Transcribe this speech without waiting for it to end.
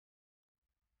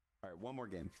right, one more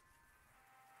game.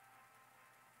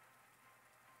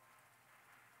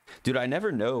 Dude, I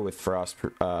never know with Frost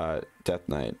Death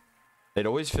Knight. It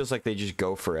always feels like they just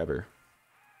go forever.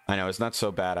 I know, it's not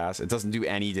so badass. It doesn't do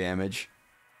any damage.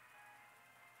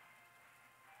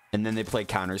 And then they play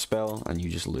Counterspell, and you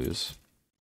just lose.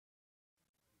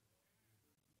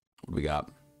 What do we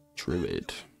got?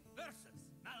 Druid.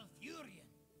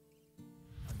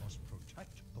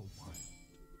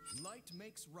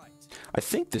 I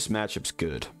think this matchup's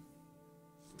good.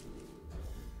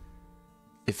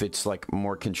 If it's like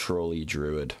more control-y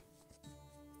Druid.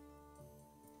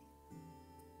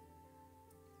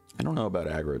 I don't know about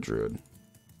aggro Druid.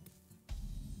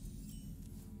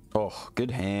 Oh,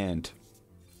 good hand.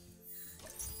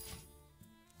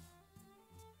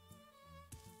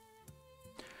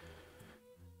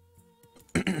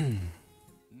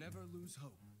 Never lose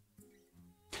hope.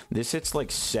 This hits like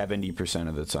 70%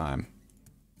 of the time,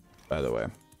 by the way.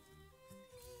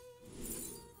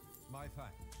 My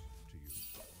thanks to you.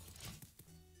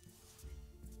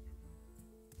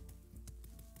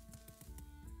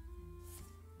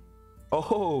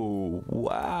 Oh,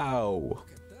 wow.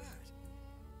 Look at that.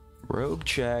 Rogue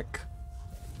check.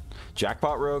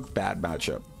 Jackpot Rogue, bad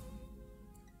matchup.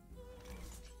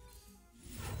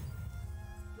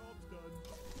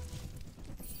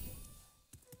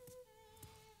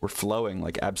 We're flowing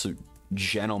like absolute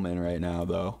gentlemen right now,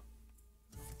 though.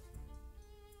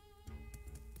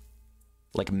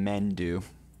 Like men do.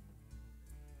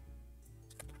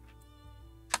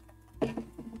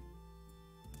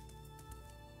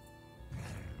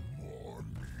 More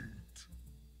meat.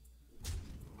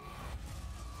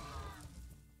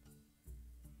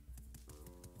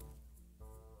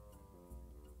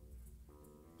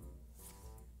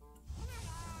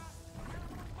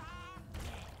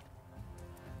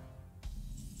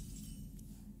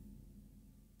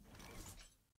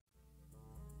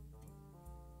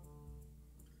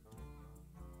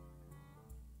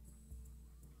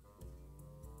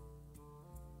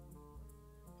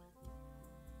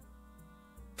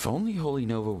 If only Holy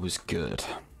Nova was good.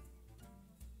 I'm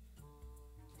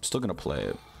still gonna play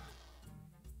it.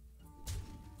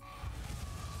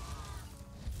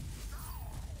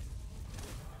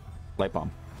 Light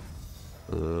bomb.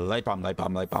 Light bomb, light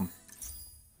bomb, light bomb.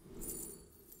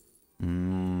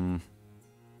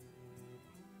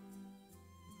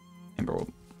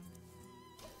 Emerald.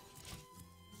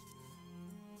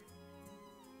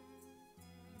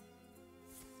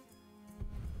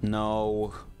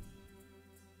 No.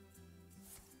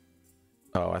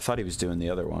 Oh, I thought he was doing the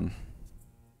other one.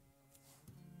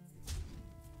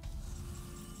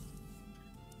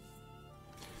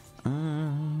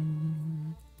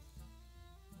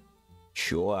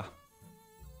 Sure.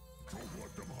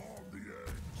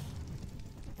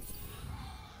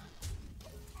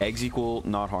 Eggs equal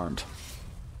not harmed.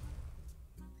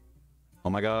 Oh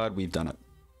my god, we've done it.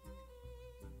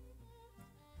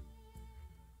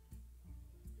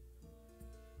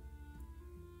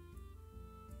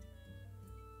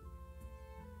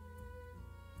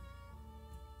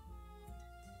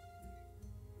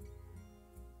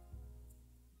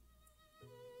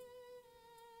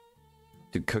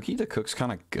 Dude, Cookie the Cook's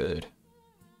kind of good.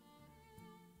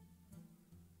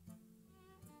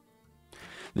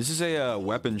 This is a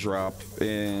weapon drop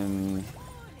in...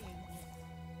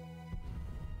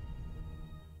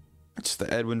 It's the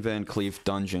Edwin Van Cleef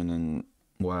dungeon, and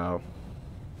wow.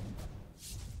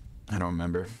 I don't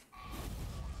remember.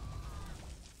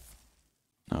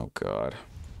 Oh god.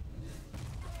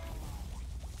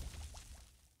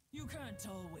 You can't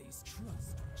always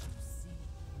trust what you see.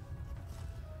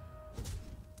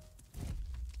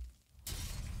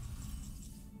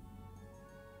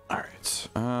 Alright,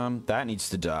 that needs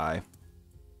to die.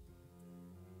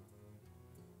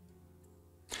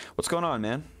 What's going on,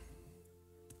 man?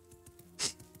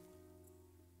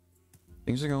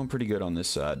 Things are going pretty good on this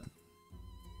side.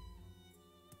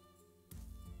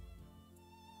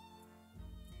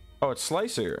 Oh, it's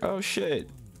Slicer. Oh, shit.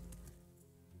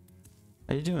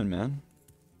 How you doing, man?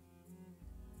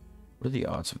 What are the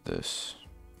odds of this?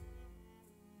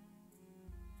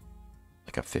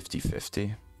 Like a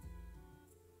 50-50?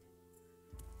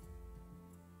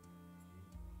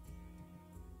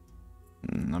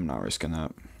 I'm not risking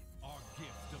that. Our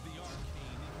gift of the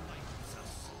arcane enlightens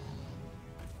us.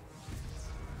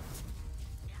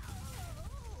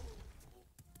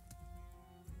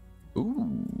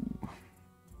 Ooh.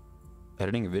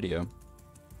 Editing a video.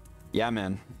 Yeah,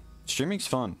 man. Streaming's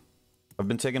fun. I've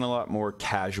been taking a lot more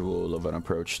casual of an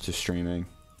approach to streaming,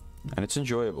 and it's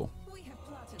enjoyable.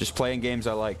 Just playing games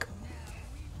I like.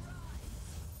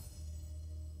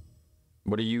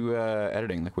 What are you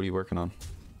editing? Like, what are you working on?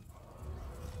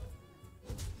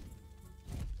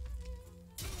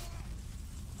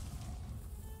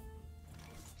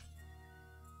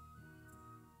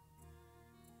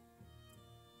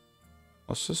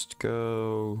 Let's just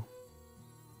go.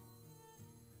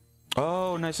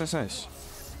 Oh, nice, nice, nice.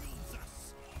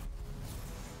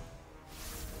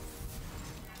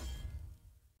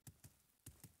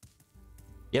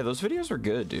 Yeah, those videos were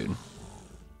good, dude.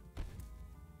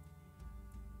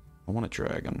 I want a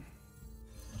dragon.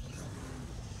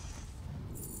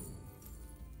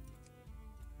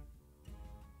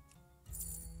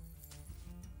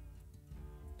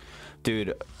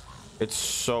 Dude, it's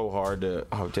so hard to...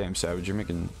 Oh, damn, Savage, you're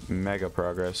making mega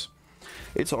progress.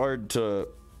 It's hard to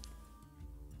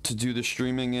do the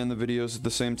streaming and the videos at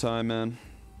the same time, man.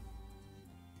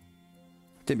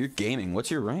 Damn, you're gaming.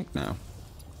 What's your rank now?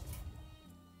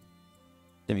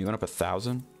 Damn, you went up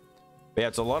 1,000? But yeah,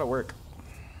 it's a lot of work.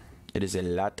 It is a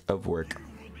lot of work.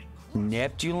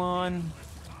 Neptulon?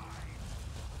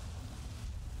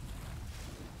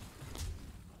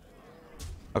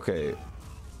 Okay.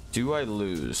 Do I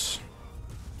lose?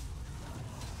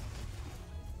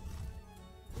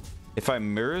 If I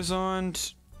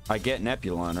Mirazond, I get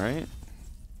Nepulon, right?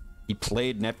 He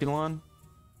played Nepulon.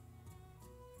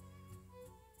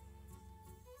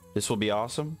 This will be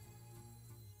awesome.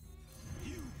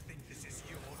 You think this is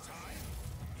your time?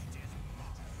 It is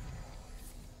mine.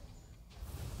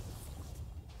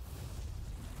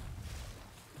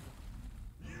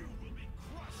 You will be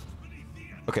crushed beneath the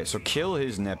earth. Okay, so kill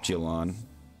his Neptulon.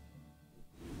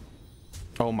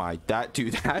 Oh my, that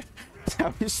dude, that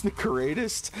was the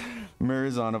greatest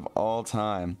Mirazond of all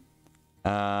time.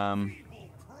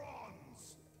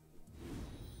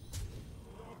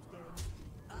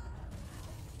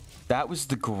 That was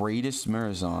the greatest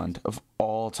Mirazond of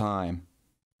all time.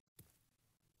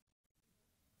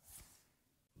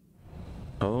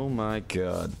 Oh my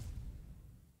god.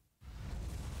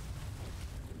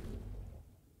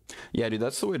 Yeah, dude,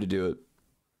 that's the way to do it.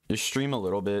 Just stream a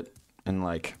little bit and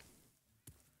like...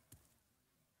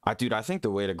 Dude, I think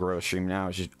the way to grow a stream now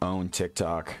is just own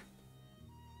TikTok.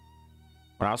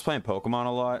 When I was playing Pokemon a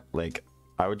lot, like,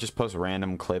 I would just post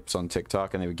random clips on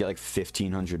TikTok and they would get like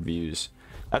 1,500 views.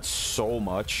 That's so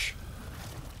much.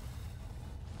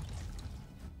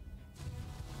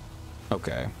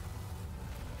 Okay.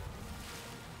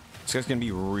 This guy's gonna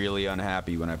be really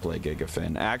unhappy when I play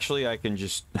Gigafin. Actually, I can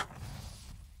just...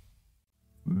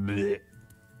 Blech.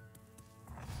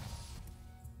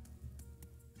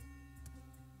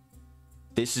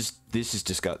 This is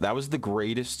disgusting. That was the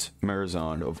greatest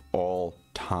Mirazond of all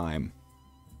time.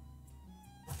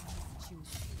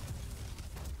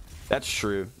 That's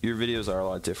true. Your videos are a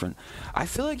lot different. I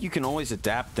feel like you can always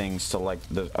adapt things to like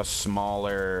a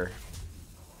smaller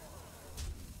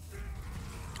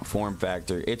form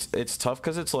factor. It's tough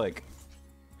because it's like,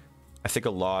 I think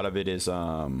a lot of it is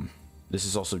this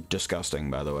is also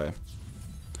disgusting, by the way.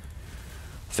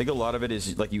 I think a lot of it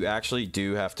is like you actually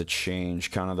do have to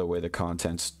change kind of the way the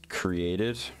content's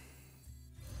created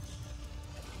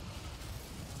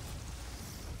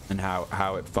and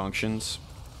how it functions.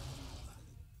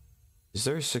 Is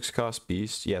there a 6-cost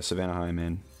beast? Yeah, Savannah High,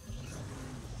 man.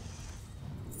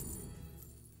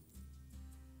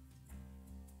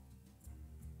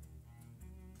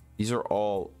 These are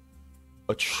all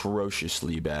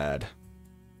atrociously bad.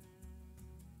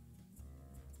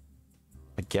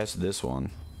 I guess this one.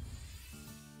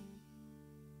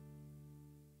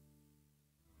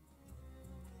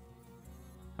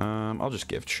 I'll just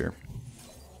gift, sure.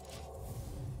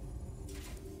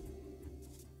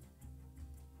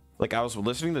 Like, I was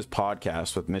listening to this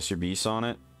podcast with Mr. Beast on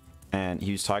it, and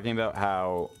he was talking about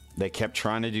how they kept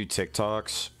trying to do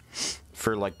TikToks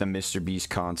for, like, the Mr.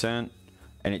 Beast content,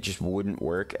 and it just wouldn't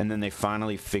work. And then they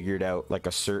finally figured out, like,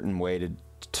 a certain way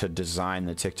to design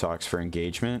the TikToks for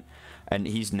engagement. And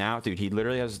he's now, dude, he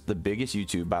literally has the biggest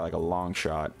YouTube by, like, a long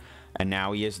shot. And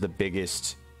now he is the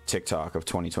biggest TikTok of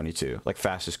 2022. Like,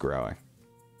 fastest growing.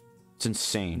 It's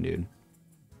insane, dude.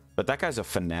 But that guy's a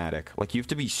fanatic. Like, you have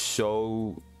to be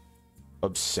so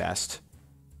obsessed.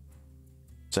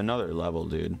 It's another level,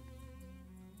 dude.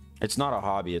 It's not a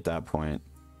hobby at that point.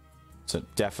 It's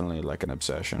definitely like an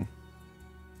obsession.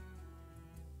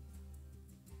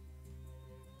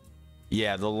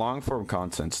 Yeah, the long form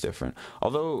content's different.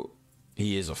 Although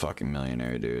he is a fucking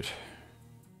millionaire, dude.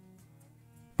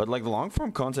 But like the long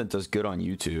form content does good on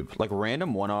YouTube. Like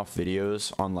random one-off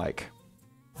videos on like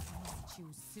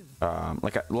a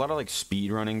lot of like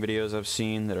speed running videos I've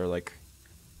seen that are like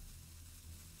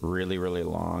really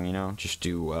long, you know, just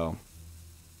do well.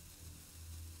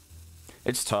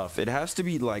 It's tough. It has to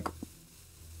be like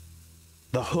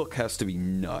The hook has to be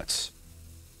nuts.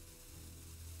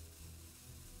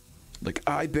 Like,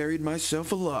 I buried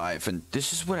myself alive, and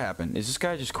this is what happened. Is this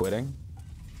guy just quitting?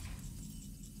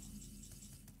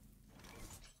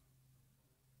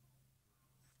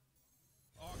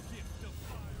 Our gift of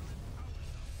fire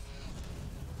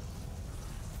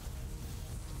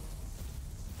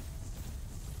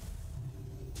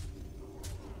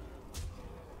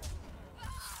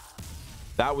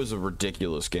That was a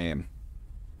ridiculous game.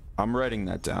 I'm writing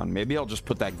that down. Maybe I'll just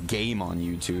put that game on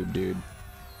YouTube, dude.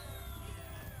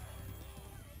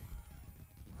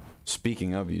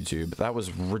 Speaking of YouTube, that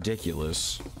was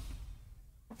ridiculous.